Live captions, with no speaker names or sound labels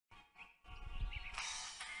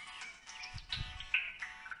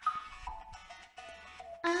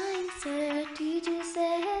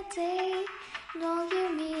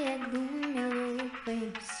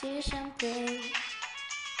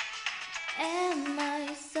and my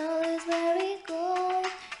soul is very cold.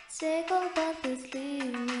 Take all but please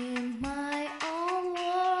leave me in my own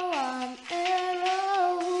world. One arrow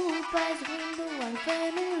by the window, one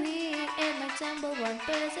family in my temple, one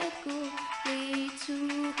desert could lead to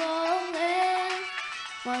homeland.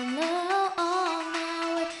 One love on my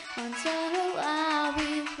way, one sorrow I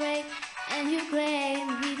will pray, and Ukraine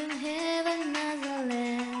we don't have another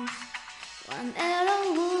land. One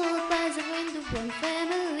arrowwood by the window, one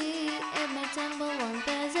family at my temple, one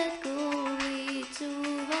desert could lead to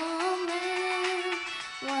homeland.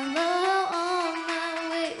 One love on my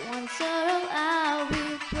way, one sorrow I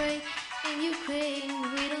will pray, in Ukraine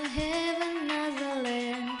we don't have another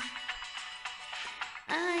land.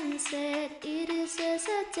 I'm sad, it is just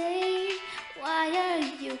a day. Why are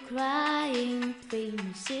you crying? Please,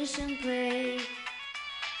 musician, pray.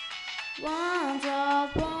 One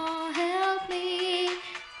drop won't help me,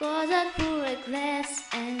 cause I pull a glass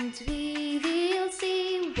and we will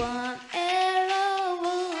see. One arrow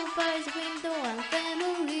by the window, one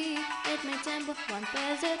family at my temple, one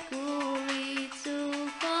desert could lead to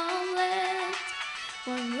homeland.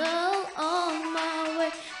 One love on my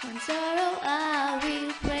way, one sorrow I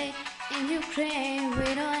will pray, in Ukraine we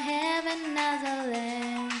don't have another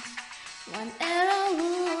land. One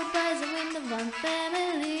arrowwood by the window, one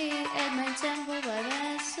family at my temple, but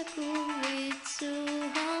as a cool lead to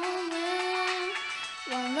homeland.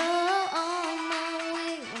 One love on my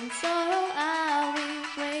way, one sorrow I will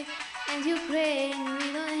pray, in Ukraine we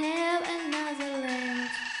don't have another land.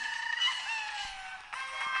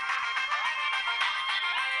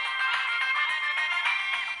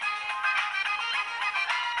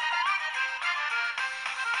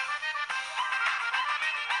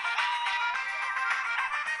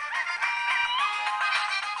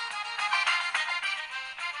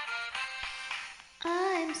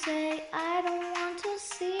 I'm say I don't want to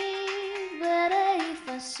sing, but if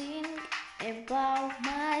I sing about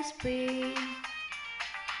my spring,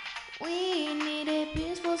 we need a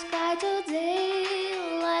peaceful sky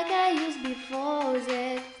today, like I used before.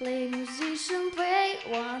 That play musician pray.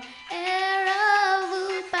 One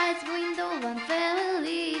arrow by the window, one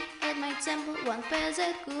family at my temple, one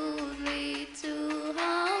desert could lead to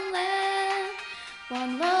homeland.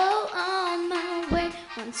 One love on my way,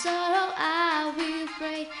 one sorrow I will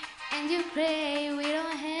pray, and Ukraine we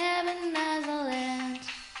don't have another land.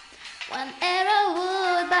 One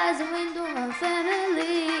arrowwood by the window, one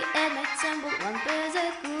family at my temple, one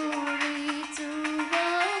desert could lead to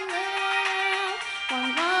homeland. One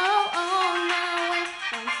love on my way,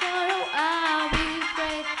 one sorrow I will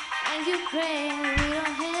pray, and Ukraine